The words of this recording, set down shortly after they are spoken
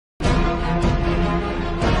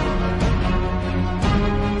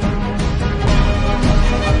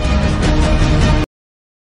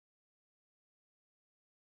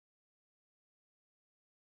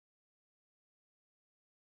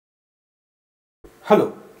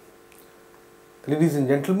Hello, ladies and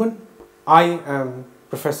gentlemen, I am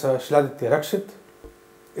Professor Vidya-mitra.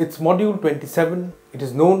 It's Module 27. It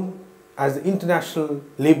is known as the International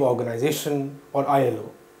Labour Organization or ILO.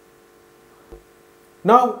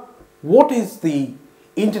 Now, what is the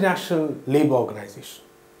International Labour Organization?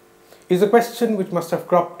 Is a question which must have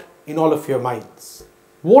cropped in all of your minds.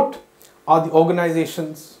 What are the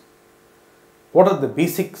organizations? What are the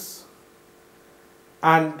basics?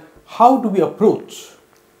 And how do we approach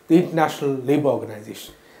the International Labour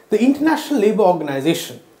Organization? The International Labour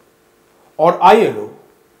Organization or ILO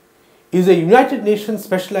is a United Nations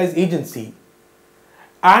specialized agency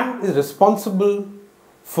and is responsible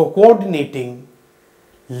for coordinating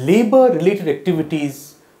labour related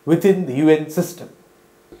activities within the UN system.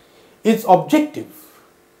 Its objective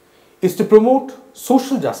is to promote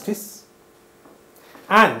social justice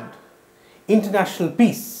and international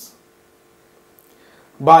peace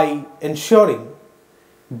by ensuring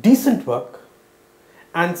decent work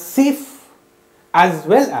and safe as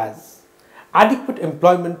well as adequate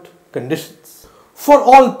employment conditions for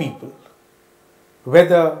all people,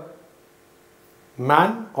 whether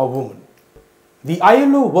man or woman. The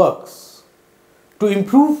ILO works to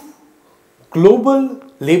improve global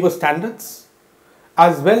labour standards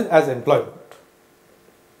as well as employment.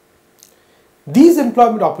 These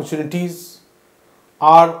employment opportunities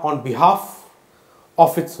are on behalf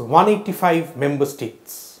of its 185 member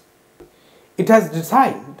states. It has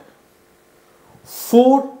designed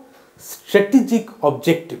 4 strategic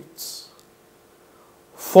objectives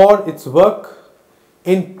for its work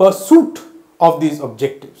in pursuit of these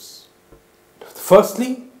objectives.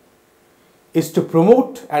 Firstly, is to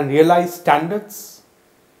promote and realize standards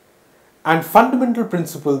and fundamental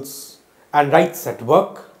principles and rights at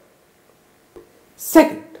work.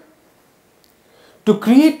 Second, to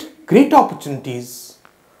create great opportunities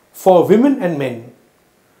for women and men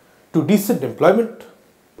to decent employment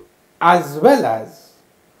as well as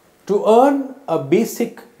to earn a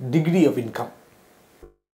basic degree of income.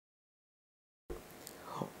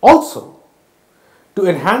 Also, to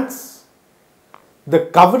enhance the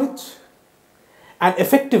coverage and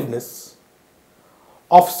effectiveness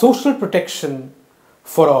of social protection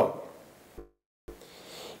for all.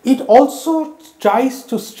 It also tries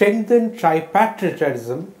to strengthen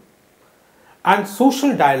tripartitism and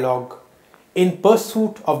social dialogue in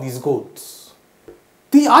pursuit of these goals.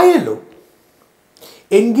 The ILO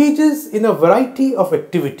engages in a variety of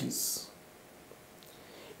activities.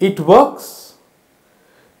 It works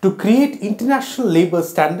to create international labour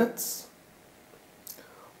standards,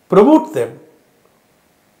 promote them,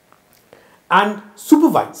 and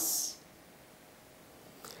supervise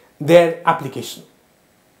their application.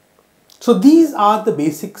 So these are the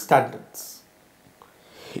basic standards.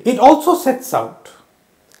 It also sets out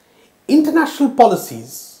international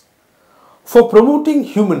policies for promoting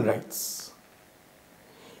human rights,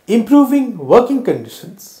 improving working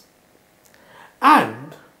conditions,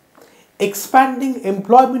 and expanding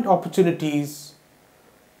employment opportunities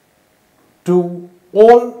to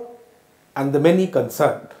all and the many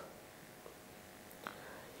concerned.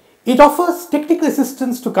 It offers technical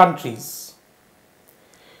assistance to countries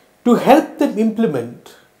to help them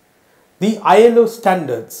implement the ILO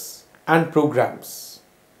standards and programs.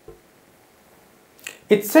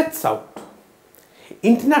 It sets out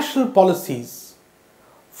international policies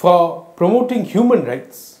for promoting human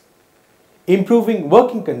rights, improving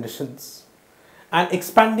working conditions, and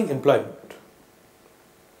expanding employment.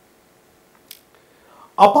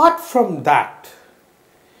 Apart from that,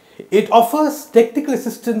 it offers technical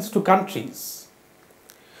assistance to countries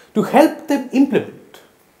to help them implement,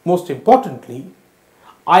 most importantly,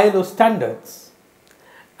 ILO standards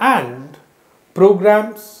and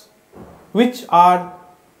programs which are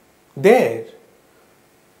there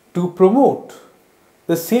to promote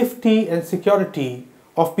the safety and security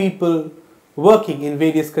of people working in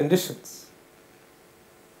various conditions.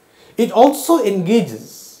 It also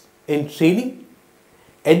engages in training,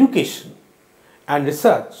 education, and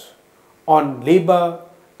research on labour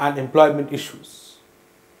and employment issues.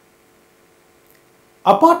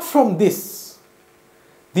 Apart from this,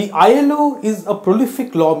 the ILO is a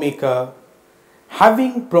prolific lawmaker,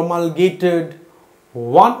 having promulgated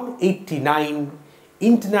 189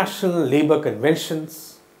 international labour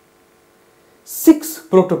conventions, 6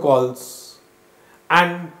 protocols,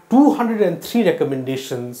 and 203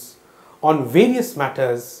 recommendations on various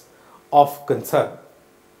matters of concern.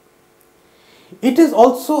 It is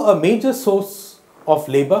also a major source of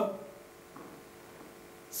labour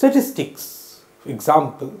statistics, for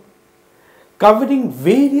example, covering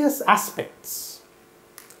various aspects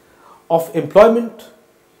of employment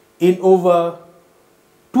in over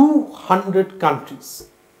 200 countries.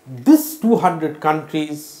 This 200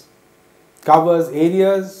 countries covers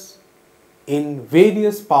areas in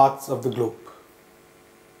various parts of the globe.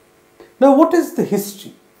 Now, what is the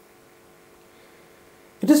history?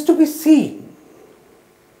 It is to be seen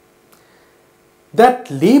that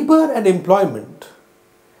labor and employment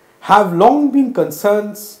have long been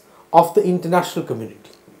concerns of the international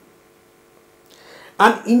community.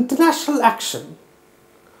 And international action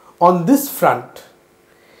on this front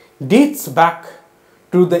dates back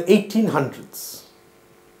to the 1800s,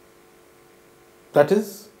 that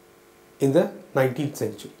is, in the 19th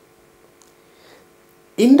century.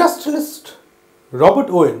 Industrialist Robert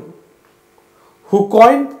Owen, who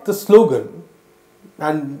coined the slogan,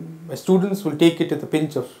 and my students will take it with a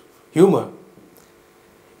pinch of humor,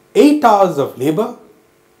 8 hours of labor,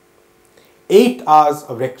 8 hours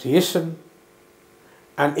of recreation,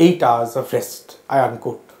 and 8 hours of rest, I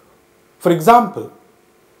unquote. For example,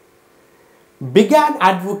 began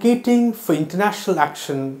advocating for international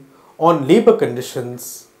action on labor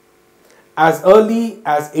conditions as early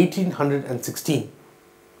as 1816.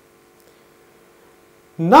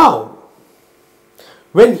 Now,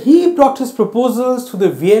 when he brought his proposals to the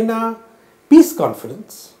Vienna Peace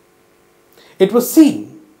Conference, it was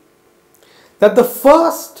seen that the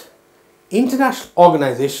first international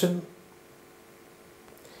organization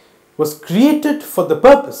was created for the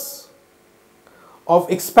purpose of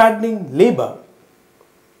expanding labor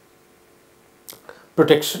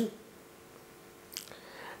protection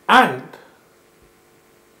and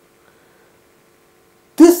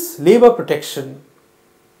this labor protection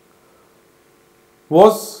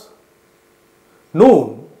was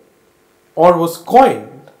known or was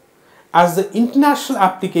coined as the International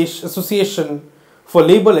Association for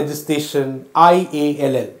Labor Legislation,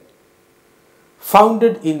 IALL,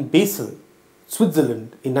 founded in Basel,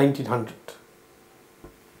 Switzerland in 1900.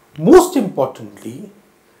 Most importantly,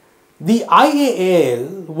 the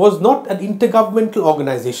IALL was not an intergovernmental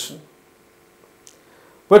organization,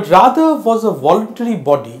 but rather was a voluntary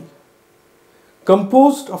body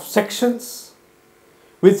composed of sections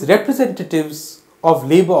with representatives of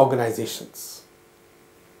labor organizations,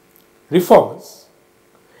 reformers,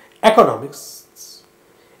 economists,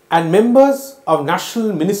 and members of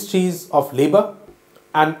national ministries of labor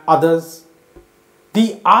and others.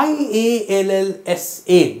 The IALL's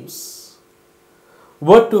aims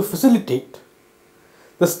were to facilitate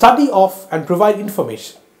the study of and provide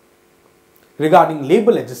information regarding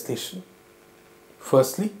labor legislation,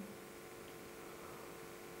 firstly,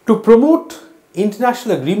 to promote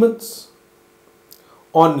international agreements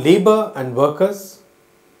on labor and workers,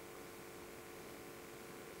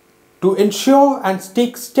 to ensure and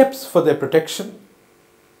take steps for their protection,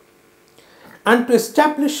 and to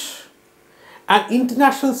establish an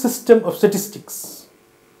international system of statistics,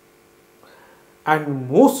 and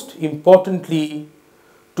most importantly,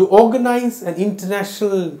 to organize an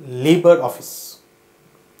international labor office.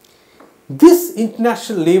 This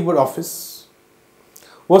international labor office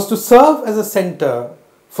was to serve as a center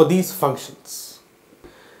for these functions.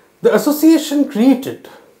 The association created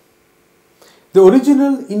the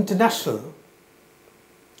original International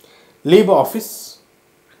Labor Office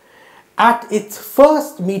at its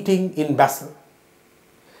first meeting in Basel.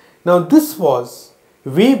 Now, this was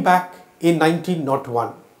way back in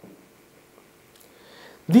 1901.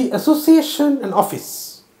 The association and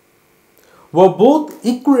office were both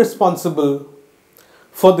equally responsible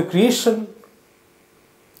for the creation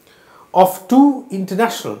of two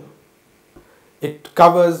international, it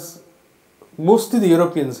covers mostly the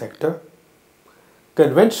European sector,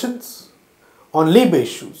 conventions on labor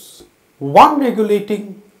issues, one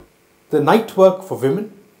regulating the night work for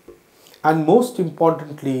women, and most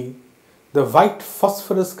importantly, the White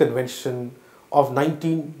Phosphorus Convention of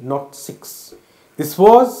 1906. This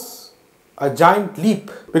was a giant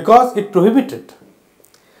leap because it prohibited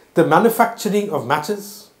the manufacturing of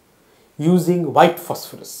matches using white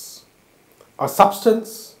phosphorus, a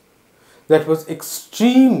substance that was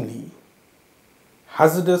extremely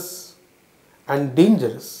hazardous and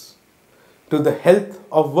dangerous to the health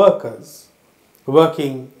of workers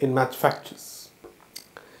working in match factories.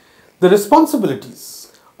 The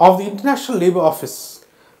responsibilities of the International Labour Office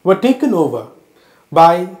were taken over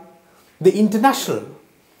by the International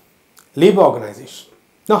Labour Organization.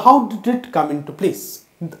 Now, how did it come into place?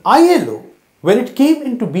 The ILO, when it came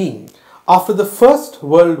into being after the First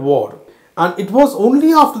World War, and it was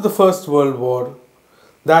only after the First World War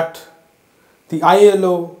that the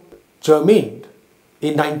ILO germinated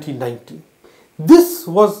in 1990. This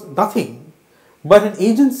was nothing but an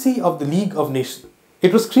agency of the League of Nations.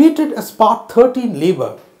 It was created as Part 13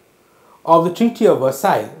 Labour of the Treaty of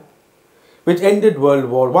Versailles, which ended World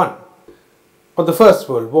War I, or the First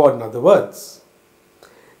World War in other words.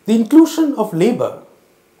 The inclusion of labour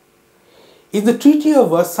in the Treaty of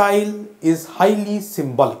Versailles is highly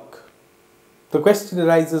symbolic. The question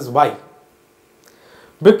arises why?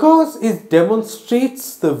 Because it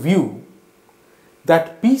demonstrates the view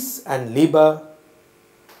that peace and labour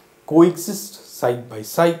coexist side by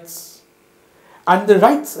side, and the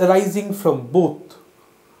rights arising from both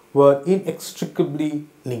were inextricably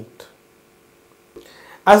linked.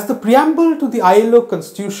 As the preamble to the ILO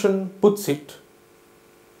Constitution puts it,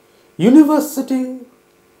 universal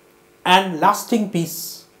and lasting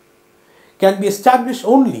peace can be established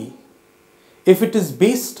only if it is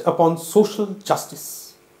based upon social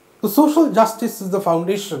justice. The social justice is the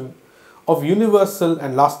foundation of universal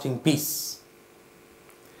and lasting peace.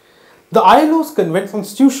 The ILO's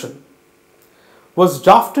Constitution was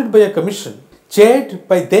drafted by a commission chaired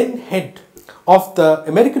by then head of the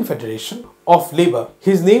American Federation of Labour.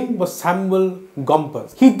 His name was Samuel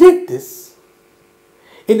Gompers. He did this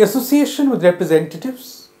in association with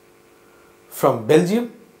representatives from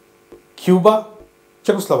Belgium, Cuba,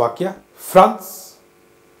 Czechoslovakia, France,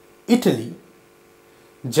 Italy,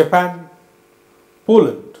 Japan,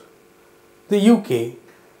 Poland, the UK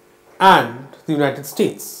and the United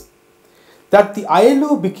States, that the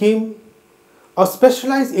ILO became a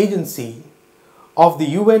specialized agency of the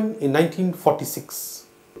UN in 1946.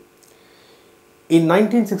 In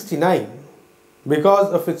 1969,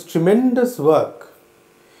 because of its tremendous work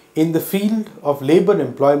in the field of labour and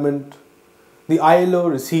employment, the ILO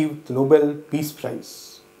received the Nobel Peace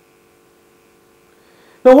Prize.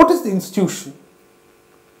 Now, what is the institution?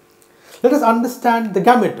 Let us understand the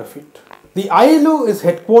gamut of it. The ILO is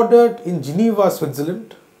headquartered in Geneva,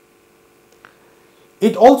 Switzerland.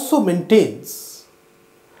 It also maintains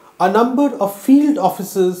a number of field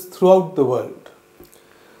offices throughout the world.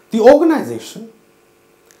 The organization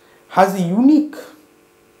has a unique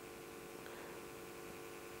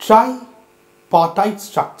tripartite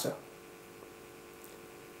structure.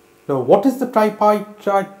 Now, what is the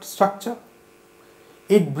tripartite structure?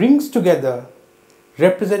 It brings together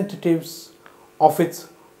representatives of its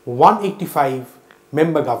 185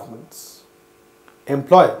 member governments,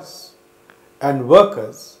 employers and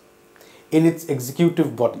workers in its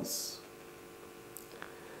executive bodies.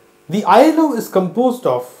 The ILO is composed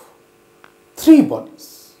of 3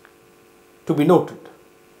 bodies to be noted.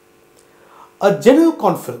 A general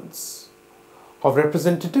conference of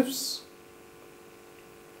representatives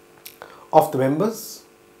of the members,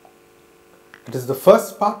 it is the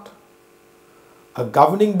first part, a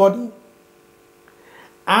governing body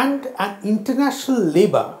and an international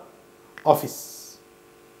labour office.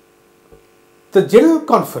 The general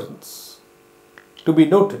conference, to be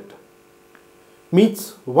noted,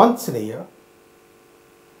 meets once in a year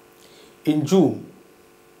in June,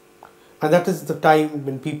 and that is the time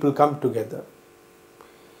when people come together.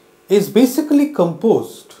 Is basically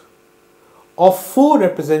composed of 4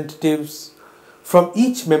 representatives from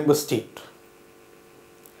each member state,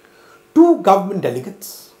 2 government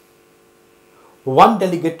delegates, 1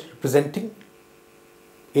 delegate representing,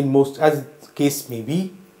 in most as the case may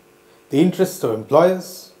be, the interests of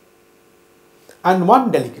employers, and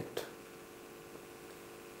 1 delegate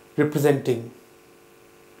representing,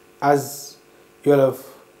 as you have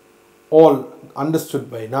all understood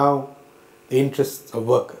by now, the interests of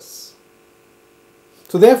workers.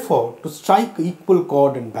 So therefore, to strike equal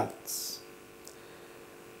chord and balance,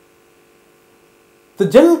 the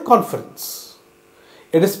General Conference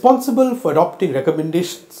is responsible for adopting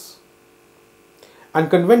recommendations and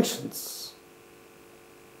conventions.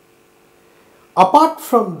 Apart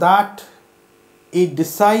from that, it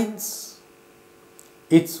decides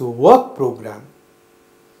its work program,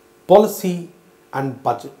 policy and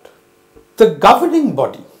budget. The governing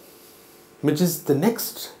body, which is the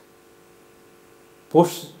next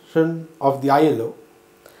portion of the ILO,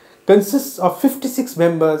 consists of 56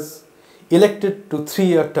 members elected to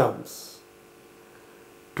 3-year terms,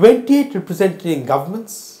 28 representing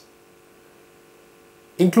governments,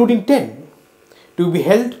 including 10 to be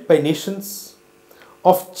held by nations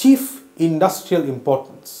of chief industrial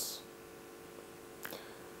importance.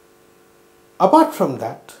 Apart from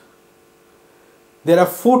that, there are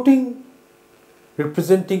 14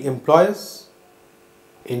 representing employers'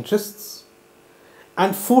 interests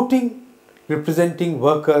and 14 representing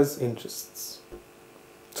workers' interests.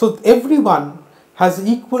 So everyone has an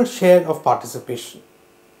equal share of participation.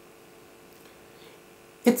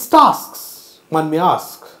 Its tasks, one may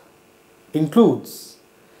ask, includes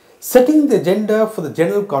setting the agenda for the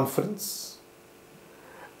General Conference,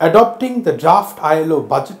 adopting the draft ILO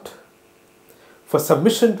budget, for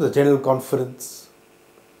submission to the General Conference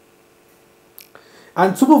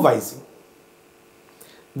and supervising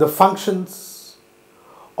the functions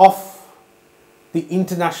of the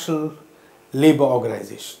International Labour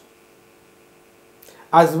Organization,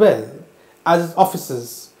 as well as its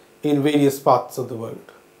offices in various parts of the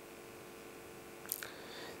world.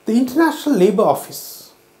 The International Labour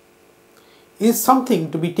Office is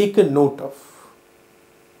something to be taken note of.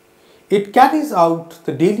 It carries out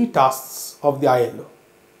the daily tasks of the ILO.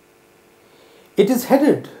 It is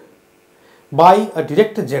headed by a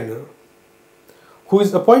Director General who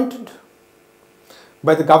is appointed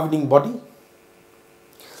by the governing body.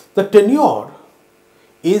 The tenure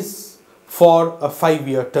is for a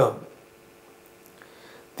 5-year term.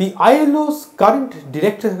 The ILO's current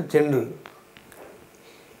Director General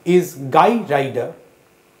is Guy Ryder,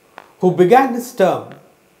 who began his term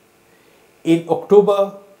in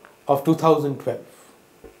October of 2012.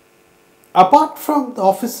 Apart from the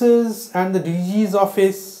officers and the DG's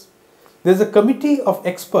office, there is a committee of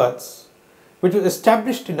experts which was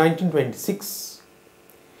established in 1926.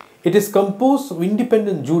 It is composed of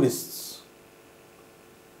independent jurists.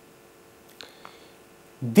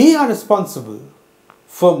 They are responsible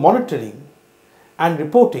for monitoring and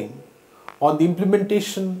reporting on the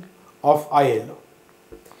implementation of ILO.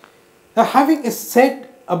 Now, having said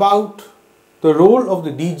about the role of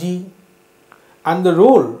the DG and the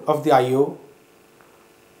role of the ILO,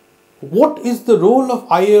 what is the role of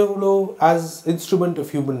ILO as instrument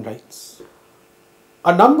of human rights?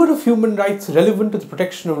 A number of human rights relevant to the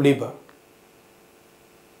protection of labour,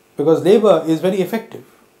 because labour is very effective,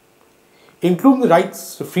 including the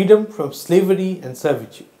rights to freedom from slavery and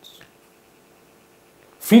servitude,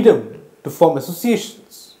 freedom to form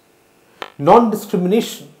associations,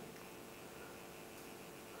 non-discrimination,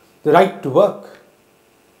 the right to work,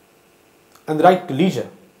 and the right to leisure.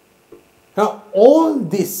 Now, all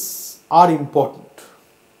these are important.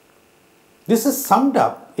 This is summed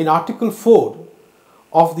up in Article 4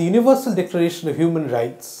 of the Universal Declaration of Human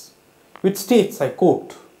Rights, which states, I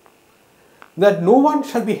quote, that no one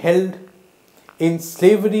shall be held in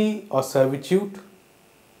slavery or servitude.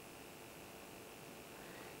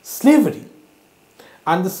 Slavery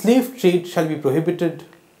and the slave trade shall be prohibited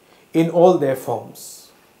in all their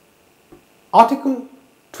forms. Article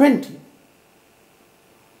 20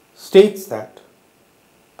 states that,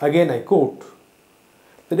 again I quote,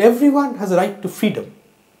 that everyone has a right to freedom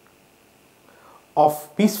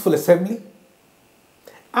of peaceful assembly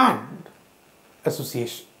and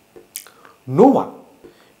association. No one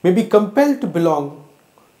may be compelled to belong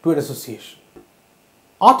to an association.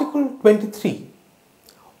 Article 23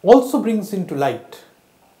 also brings into light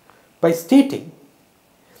by stating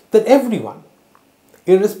that everyone,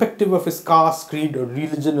 irrespective of his caste, creed or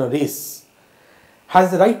religion or race,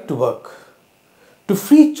 has the right to work, to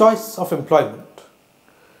free choice of employment,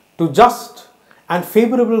 to just and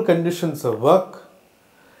favourable conditions of work,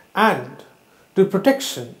 and to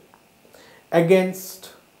protection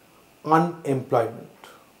against unemployment.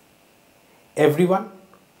 Everyone,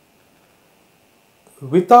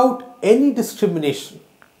 without any discrimination,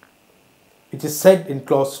 which is said in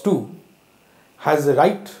clause 2, has the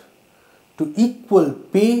right to equal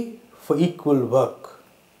pay for equal work.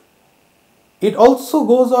 It also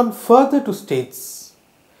goes on further to states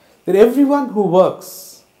that everyone who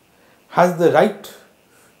works has the right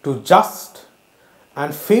to just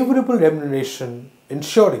and favourable remuneration,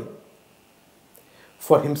 ensuring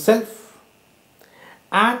for himself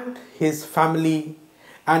and his family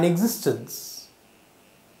an existence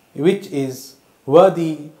which is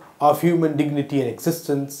worthy of human dignity and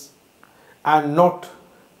existence, and not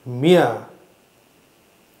mere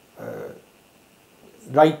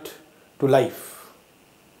right to life.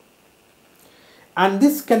 And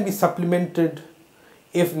this can be supplemented,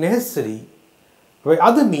 if necessary, by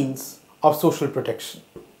other means of social protection.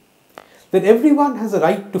 That everyone has a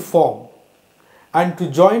right to form and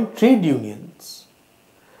to join trade unions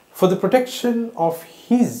for the protection of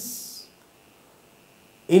his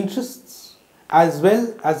interests as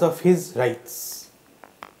well as of his rights.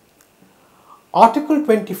 Article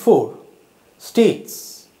 24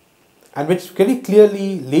 states, and which very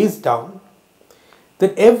clearly lays down,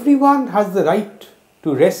 that everyone has the right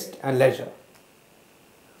to rest and leisure.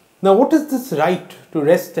 Now, what is this right to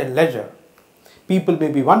rest and leisure? People may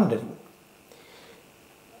be wondering.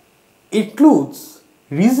 It includes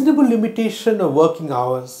reasonable limitation of working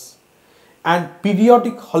hours and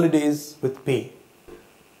periodic holidays with pay.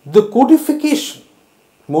 The codification,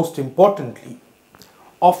 most importantly,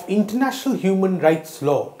 of international human rights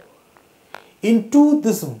law into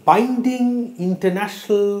this binding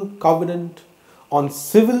international covenant on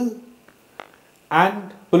civil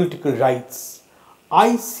and Political Rights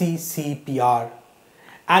ICCPR,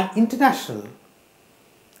 an international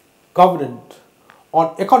covenant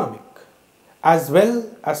on economic as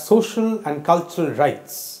well as social and cultural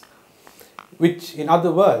rights, which in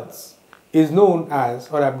other words is known as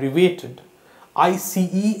or abbreviated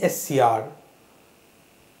ICESCR,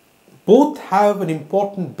 both have an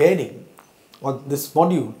important bearing on this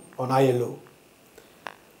module on ILO.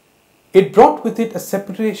 It brought with it a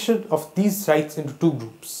separation of these rights into two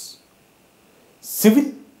groups: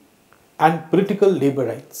 civil and political labour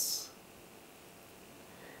rights.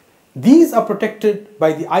 These are protected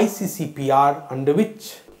by the ICCPR, under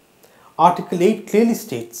which Article 8 clearly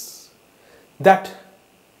states that,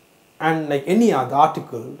 and like any other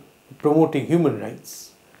article promoting human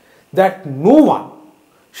rights, that no one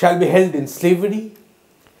shall be held in slavery,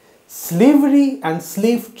 slavery and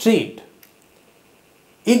slave trade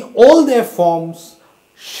in all their forms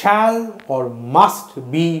shall or must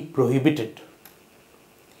be prohibited.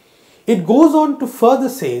 It goes on to further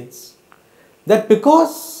say that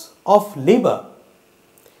because of labour,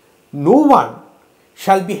 no one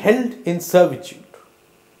shall be held in servitude,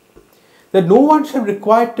 that no one shall be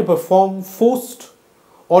required to perform forced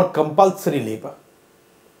or compulsory labour.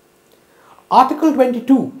 Article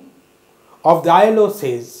 22 of the ILO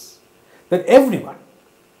says that everyone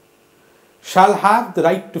shall have the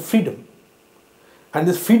right to freedom, and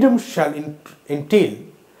this freedom shall entail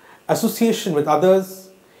association with others,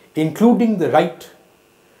 including the right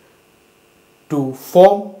to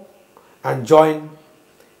form and join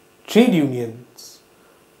trade unions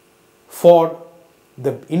for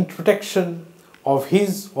the protection of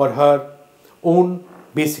his or her own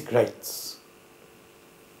basic rights.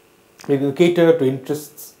 It will cater to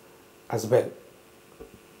interests as well.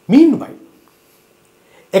 Meanwhile,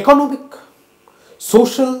 economic,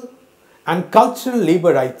 social and cultural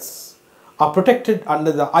labour rights are protected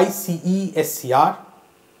under the ICESCR,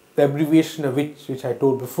 the abbreviation of which I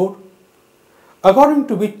told before, according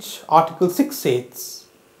to which Article 6 states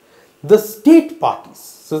the state parties,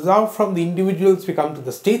 so now from the individuals we come to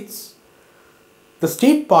the states to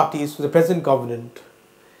the present covenant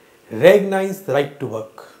recognize the right to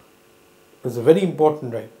work. It's a very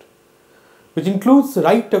important right, which includes the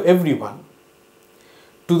right of everyone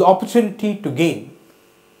to the opportunity to gain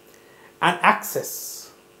and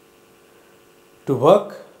access to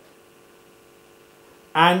work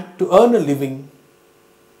and to earn a living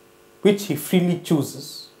which he freely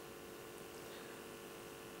chooses.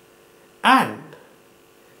 And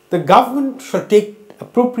the government shall take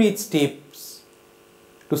appropriate steps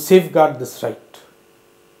to safeguard this right.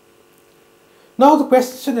 Now the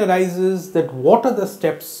question arises that what are the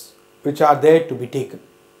steps which are there to be taken?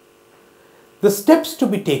 The steps to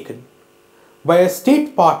be taken by a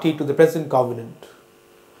state party to the present covenant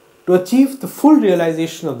to achieve the full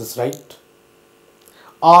realization of this right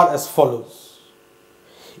are as follows.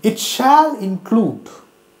 It shall include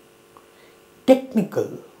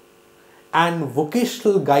technical and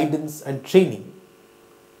vocational guidance and training,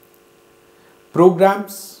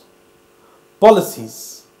 programs,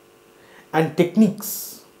 policies and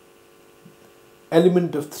techniques,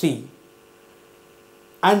 element of 3.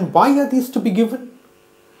 And why are these to be given?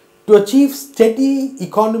 To achieve steady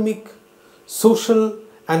economic, social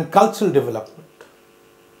and cultural development,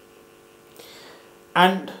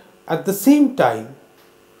 and at the same time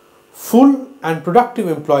full and productive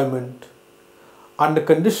employment under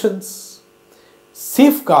conditions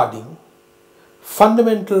safeguarding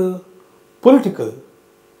fundamental political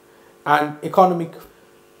and economic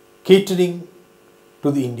catering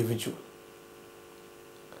to the individual.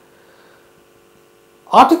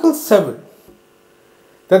 Article 7,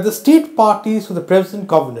 that the state parties to the present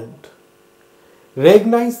covenant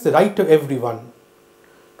recognize the right of everyone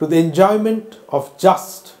to the enjoyment of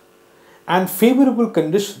just and favourable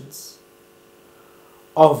conditions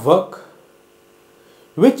of work,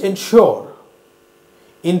 which ensure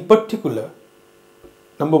in particular,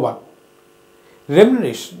 number 1,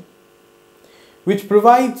 remuneration, which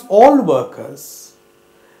provides all workers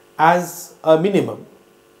as a minimum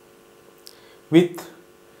with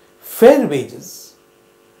fair wages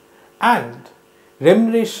and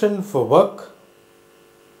remuneration for work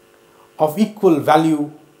of equal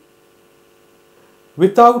value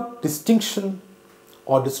without distinction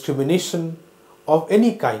or discrimination of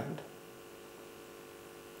any kind.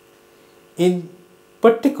 In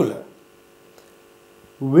particular,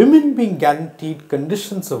 women being guaranteed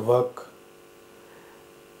conditions of work,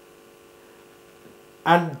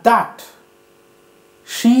 and that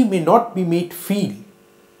she may not be made feel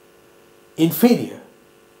inferior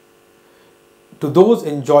to those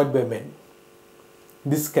enjoyed by men.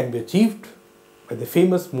 This can be achieved by the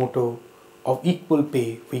famous motto of equal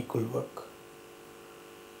pay for equal work.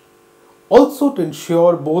 Also to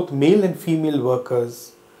ensure both male and female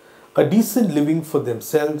workers a decent living for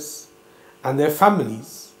themselves and their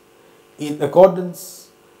families in accordance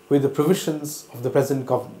with the provisions of the present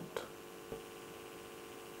government.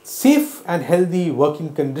 Safe and healthy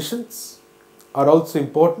working conditions are also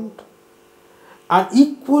important, and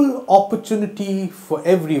equal opportunity for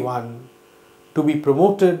everyone to be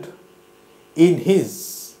promoted in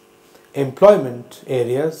his employment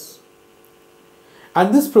areas,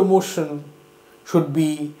 and this promotion should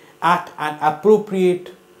be at an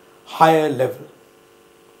appropriate higher level.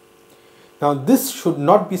 Now, this should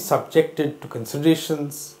not be subjected to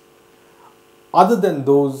considerations other than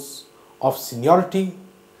those of seniority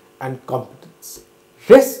and competence.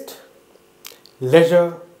 Rest,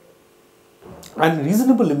 leisure, and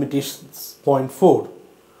reasonable limitations, point 4,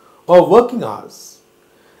 or working hours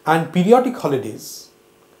and periodic holidays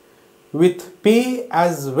with pay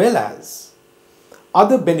as well as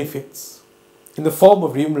other benefits in the form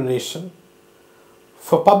of remuneration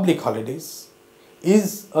for public holidays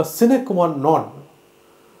is a sine qua non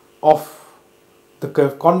of the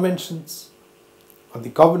conventions or the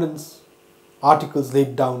governance articles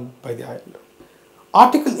laid down by the ILO.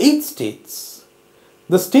 Article 8 states,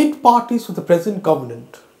 the state parties to the present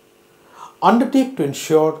covenant undertake to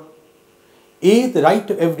ensure A. the right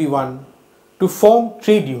of everyone to form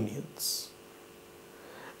trade unions,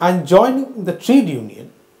 and joining the trade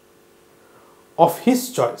union of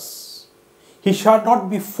his choice, he shall not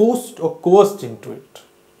be forced or coerced into it.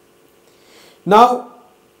 Now,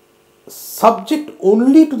 subject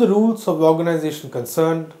only to the rules of the organization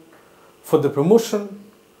concerned for the promotion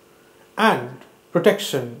and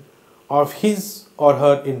protection of his or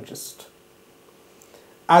her interest,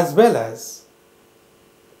 as well as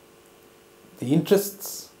the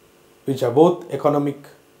interests which are both economic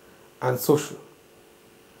and social.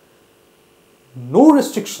 No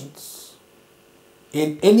restrictions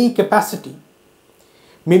in any capacity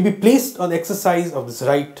may be placed on the exercise of this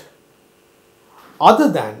right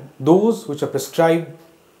other than those which are prescribed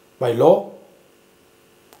by law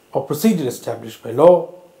or procedure established by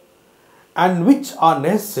law, and which are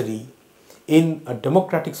necessary in a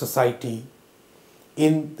democratic society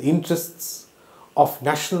in the interests of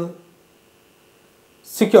national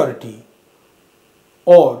security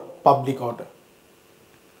or public order,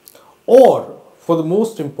 or for the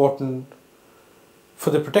most important, for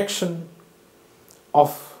the protection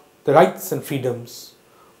of the rights and freedoms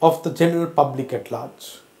of the general public at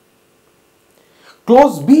large.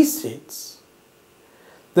 Clause B states,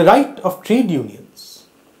 the right of trade unions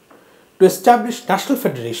to establish national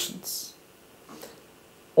federations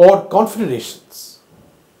or confederations,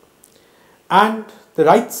 and the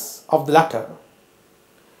rights of the latter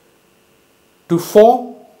to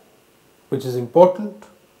form, which is important,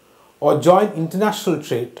 or join international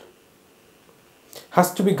trade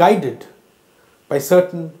has to be guided by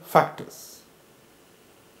certain factors.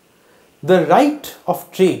 The right of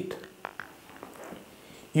trade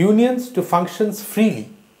unions to function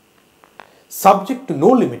freely, subject to no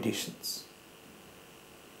limitations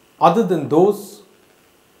other than those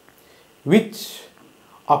which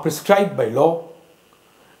are prescribed by law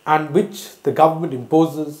and which the government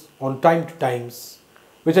imposes on time to times,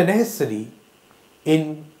 which are necessary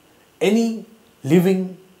in any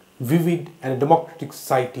living, vivid and democratic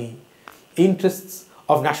society, interests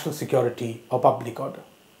of national security or public order,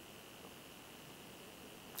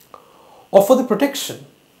 or for the protection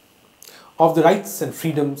of the rights and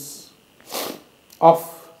freedoms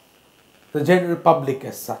of the general public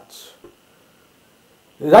as such.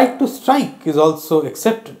 The right to strike is also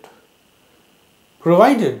accepted,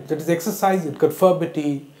 provided that it is exercised in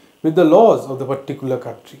conformity with the laws of the particular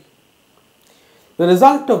country. The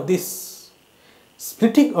result of this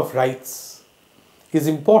splitting of rights is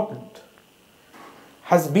important,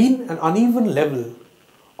 has been an uneven level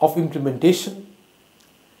of implementation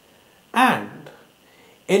and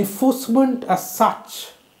enforcement as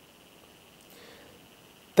such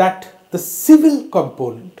that the civil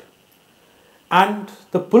component and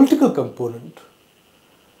the political component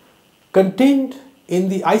contained in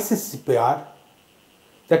the ICCPR,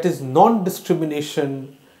 that is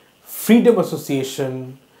non-discrimination, freedom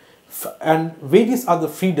association and various other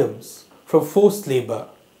freedoms from forced labor,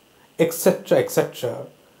 etc.,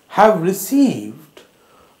 have received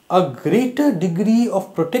a greater degree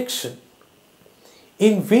of protection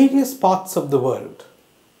in various parts of the world.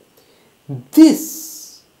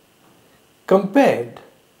 This compared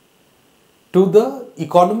to the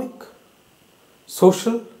economic,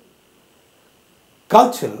 social,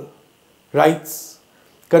 cultural rights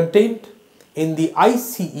contained in the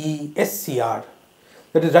ICE SCR,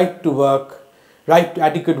 that is right to work, right to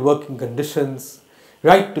adequate working conditions,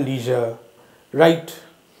 right to leisure, right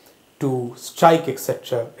to strike,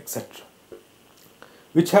 etc., etc.,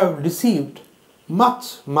 which have received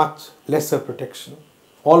much lesser protection,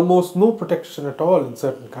 almost no protection at all in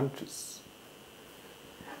certain countries.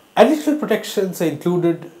 Additional protections are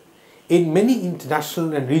included in many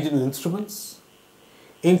international and regional instruments,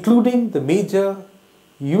 including the major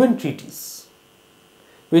UN treaties,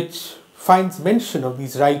 which finds mention of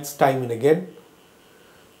these rights time and again.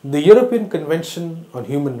 The European Convention on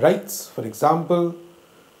Human Rights, for example,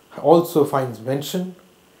 also finds mention.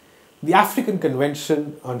 The African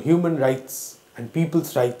Convention on Human Rights and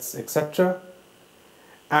People's Rights, etc.,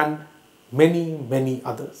 and many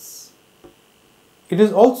others. It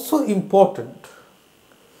is also important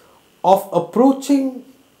of approaching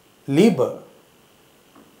labor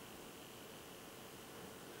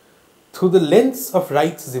through the lens of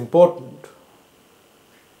rights is important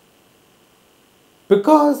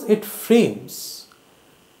because it frames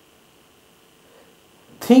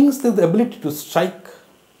things like the ability to strike,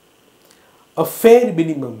 a fair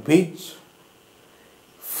minimum wage,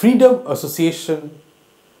 freedom of association,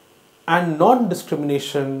 and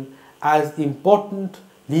non-discrimination as important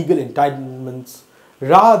legal entitlements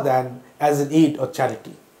rather than as an aid or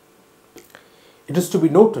charity. It is to be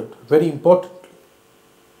noted, very importantly,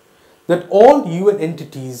 that all UN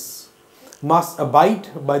entities must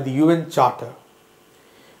abide by the UN Charter,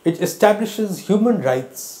 which establishes human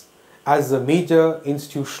rights as a major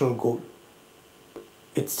institutional goal.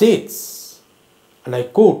 It states, and I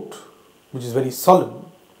quote, which is very solemn,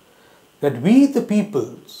 that we the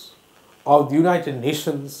peoples of the United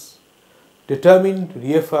Nations determine to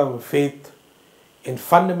reaffirm faith in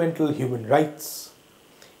fundamental human rights,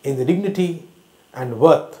 in the dignity and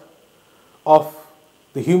worth of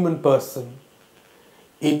the human person,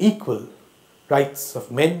 in equal rights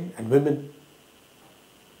of men and women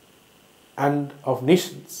and of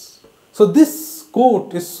nations. So this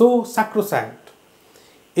quote is so sacrosanct,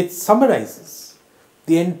 it summarizes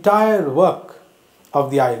the entire work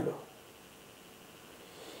of the ILO.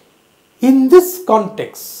 In this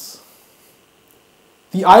context,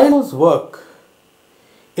 the ILO's work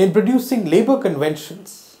in producing labor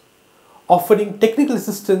conventions offering technical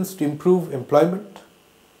assistance to improve employment,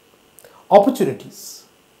 opportunities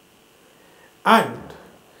and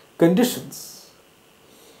conditions,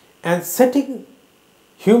 and setting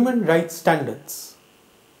human rights standards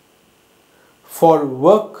for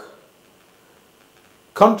work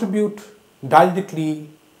contribute directly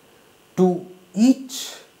to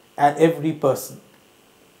each and every person.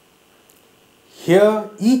 Here,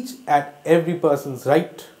 each and every person's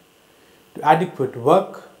right to adequate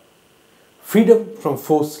work, freedom from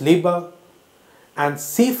forced labor, and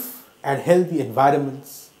safe and healthy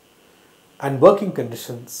environments and working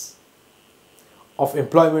conditions of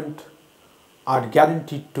employment are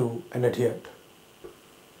guaranteed to and adhered.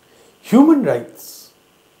 Human rights,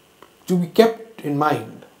 to be kept in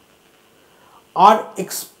mind, are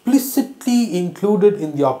explicitly included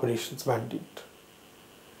in the operations mandate,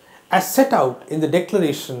 as set out in the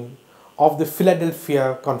Declaration of the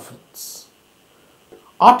Philadelphia Conference.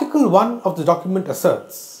 Article 1 of the document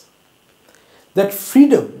asserts that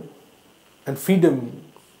freedom and freedom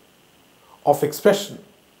of expression,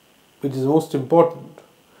 which is most important,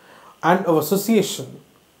 and of association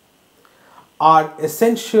are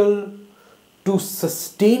essential to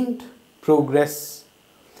sustained progress,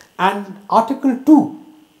 and Article 2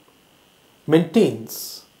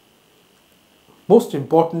 maintains, most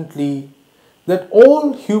importantly, that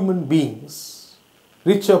all human beings,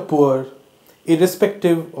 rich or poor,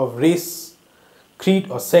 irrespective of race, creed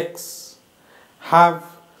or sex, have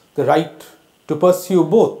the right to pursue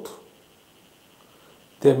both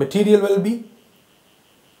their material well-being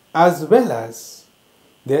as well as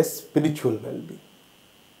their spiritual well-being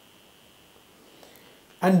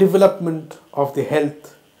and development of their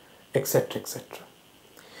health, etc., etc.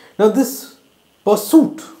 Now this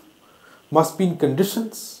pursuit must be in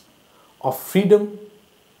conditions of freedom,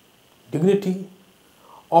 dignity,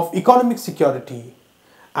 of economic security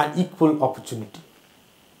and equal opportunity.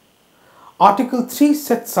 Article 3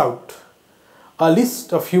 sets out a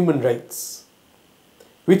list of human rights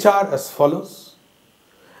which are as follows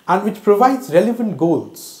and which provides relevant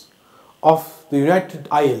goals of the United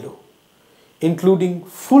ILO, including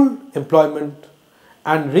full employment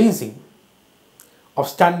and raising of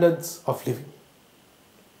standards of living.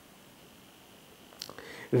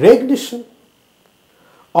 Recognition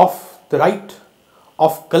of the right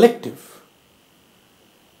of collective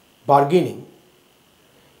bargaining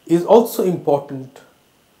is also important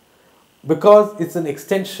because it's an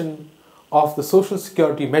extension of the social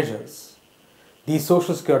security measures. These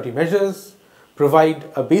social security measures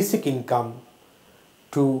provide a basic income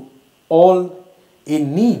to all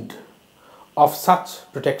in need of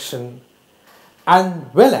such protection,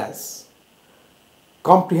 and well as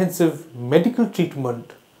comprehensive medical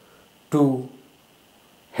treatment to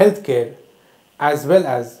healthcare, as well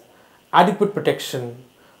as adequate protection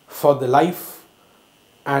for the life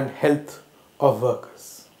and health of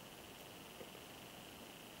workers.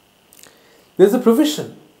 There is a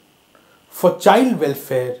provision for child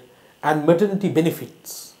welfare and maternity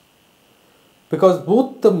benefits, because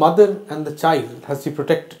both the mother and the child has to be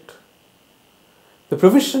protected. The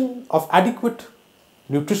provision of adequate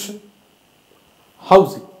nutrition,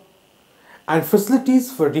 housing, and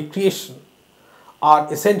facilities for recreation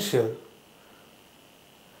are essential,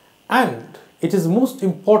 and it is most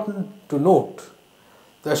important to note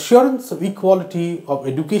the assurance of equality of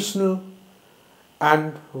educational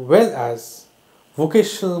and well as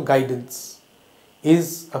vocational guidance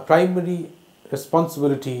is a primary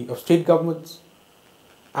responsibility of state governments,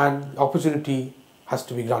 and opportunity has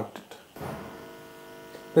to be granted.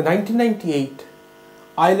 The 1998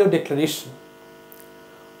 ILO Declaration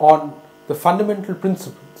on the Fundamental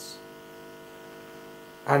Principles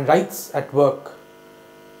and Rights at Work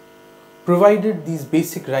provided these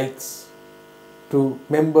basic rights to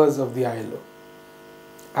members of the ILO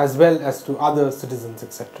as well as to other citizens,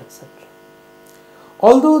 etc., etc.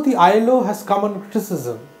 Although the ILO has come under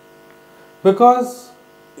criticism because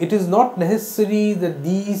it is not necessary that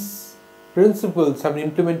these principles have been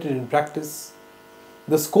implemented in practice,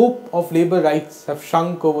 the scope of labour rights have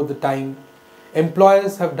shrunk over the time.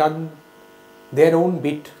 Employers have done their own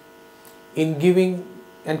bit in giving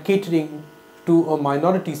and catering to a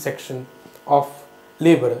minority section of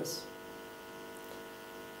labourers.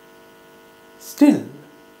 Still,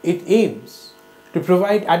 it aims to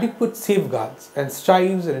provide adequate safeguards and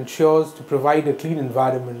strives and ensures to provide a clean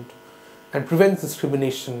environment and prevents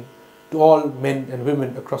discrimination to all men and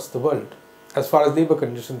women across the world as far as labour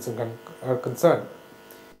conditions are concerned.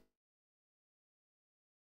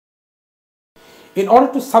 In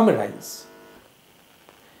order to summarize,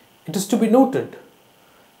 it is to be noted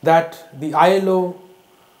that the ILO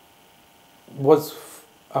was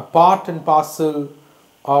a part and parcel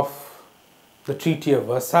of the Treaty of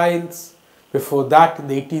Versailles. Before that, in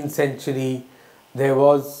the 18th century, there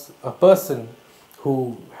was a person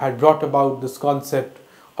who had brought about this concept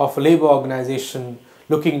of a labour organization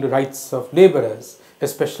looking to rights of labourers,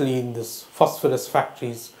 especially in this phosphorus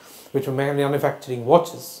factories which were manufacturing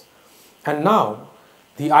watches. And now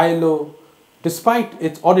the ILO, despite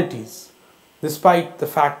its oddities, despite the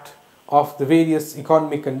fact of the various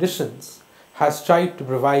economic conditions, has tried to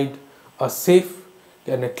provide a safe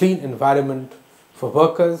and a clean environment for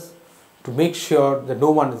workers, to make sure that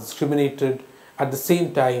no one is discriminated. At the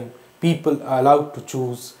same time, people are allowed to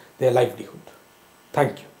choose their livelihood.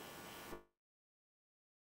 Thank you.